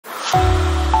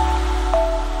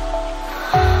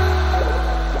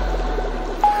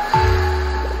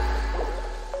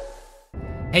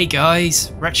Hey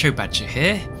guys, Retro Badger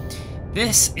here.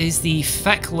 This is the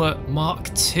Fek'hlr Mark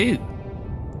II.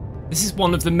 This is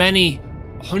one of the many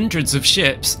hundreds of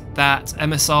ships that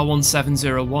MSR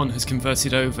 1701 has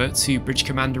converted over to Bridge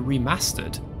Commander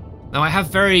Remastered. Now I have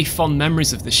very fond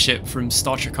memories of this ship from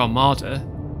Star Trek Armada,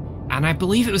 and I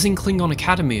believe it was in Klingon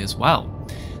Academy as well.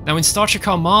 Now in Star Trek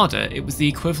Armada, it was the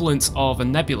equivalent of a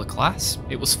Nebula Class.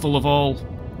 It was full of all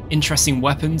interesting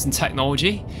weapons and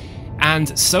technology,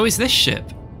 and so is this ship.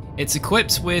 It's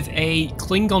equipped with a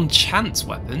Klingon Chant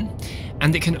weapon,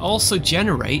 and it can also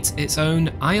generate its own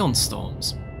ion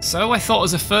storms. So I thought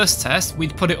as a first test,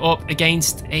 we'd put it up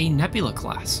against a Nebula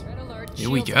Class. Here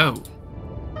we go.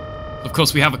 Of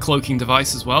course we have a cloaking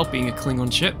device as well, being a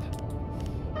Klingon ship.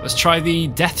 Let's try the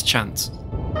Death Chant.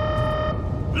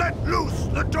 Let loose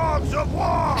the dogs of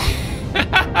war!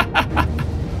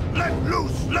 Let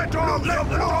loose the dogs of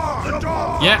war!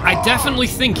 Yeah, I definitely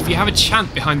think if you have a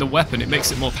chant behind the weapon, it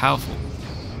makes it more powerful.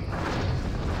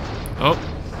 Oh.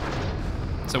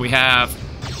 So we have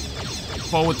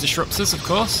forward disruptors, of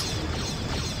course.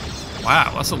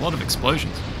 Wow, that's a lot of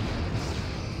explosions.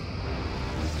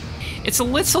 It's a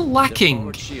little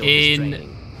lacking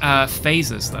in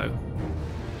phasers, though.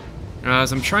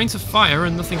 As I'm trying to fire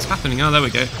and nothing's happening. Oh, there we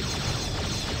go.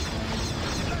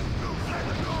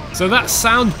 So that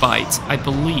soundbite, I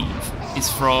believe, is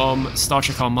from Star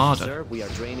Trek Armada.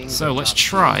 So let's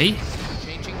try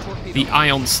the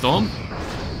Ion Storm.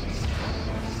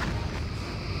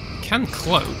 Can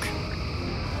cloak.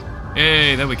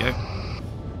 Hey, there we go.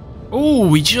 Oh,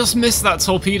 we just missed that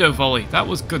torpedo volley. That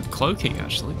was good cloaking,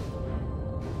 actually.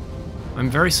 I'm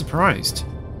very surprised.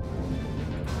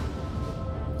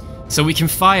 So we can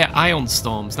fire ion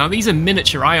storms. Now these are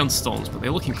miniature ion storms, but they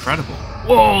look incredible.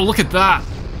 Whoa, look at that!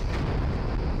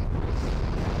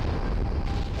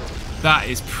 That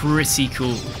is pretty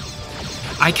cool.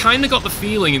 I kind of got the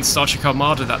feeling in Star Trek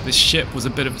Armada that this ship was a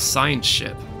bit of a science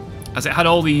ship, as it had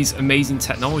all these amazing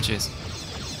technologies.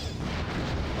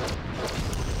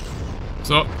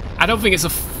 So, I don't think it's a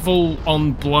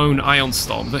full-on blown ion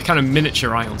storm. They're kind of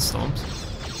miniature ion storms.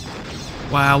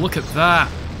 Wow, look at that.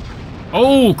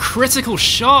 Oh, critical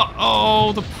shot!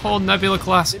 Oh, the poor Nebula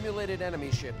Class.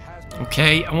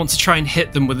 Okay, I want to try and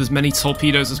hit them with as many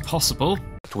torpedoes as possible.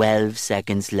 12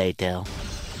 seconds later.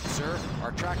 Sir,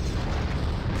 our track.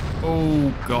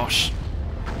 Oh, gosh.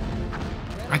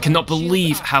 I cannot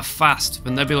believe how fast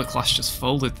the Nebula Class just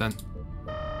folded then.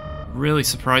 Really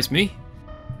surprised me.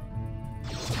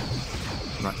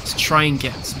 Right, let's try and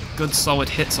get some good solid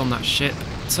hits on that ship.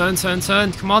 Turn, turn,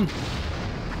 turn, come on.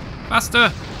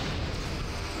 Faster!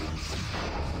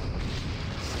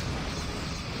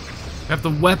 We have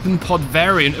the weapon pod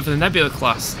variant of the Nebula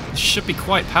Class. This should be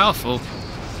quite powerful.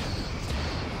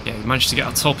 Yeah, we managed to get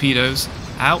our torpedoes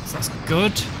out, that's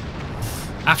good.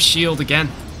 Aft shield again.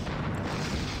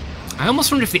 I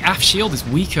almost wonder if the aft shield is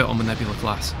weaker on the Nebula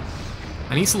Class.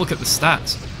 I need to look at the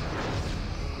stats.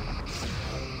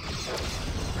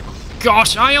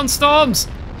 Gosh, ion storms!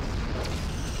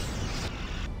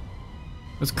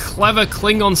 Those clever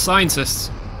Klingon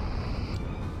scientists.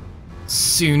 As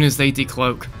soon as they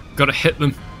decloak, gotta hit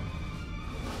them.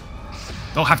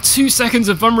 They'll have 2 seconds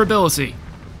of vulnerability.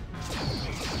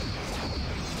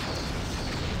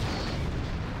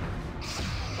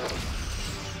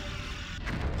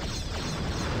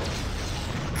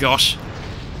 Gosh.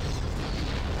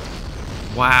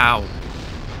 Wow.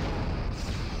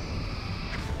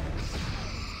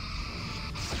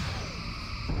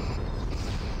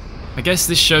 I guess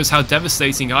this shows how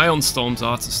devastating ion storms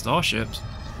are to starships.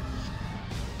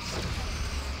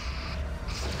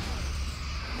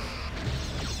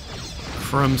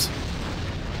 Crumbs.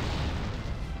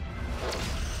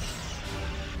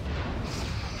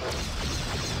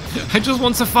 I just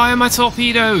want to fire my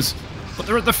torpedoes, but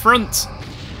they're at the front.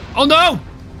 Oh no!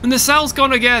 And the cell's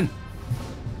gone again!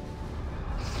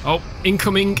 Oh,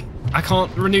 incoming. I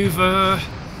can't maneuver.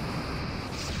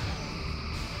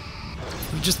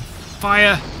 Just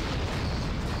fire.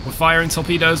 We're firing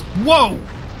torpedoes. Whoa!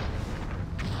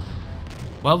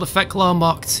 Well, the Fek'hlr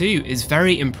Mark II is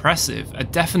very impressive, a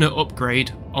definite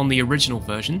upgrade on the original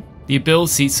version. The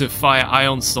ability to fire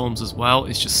ion storms as well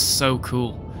is just so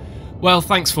cool. Well,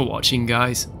 thanks for watching,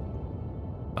 guys.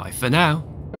 Bye for now.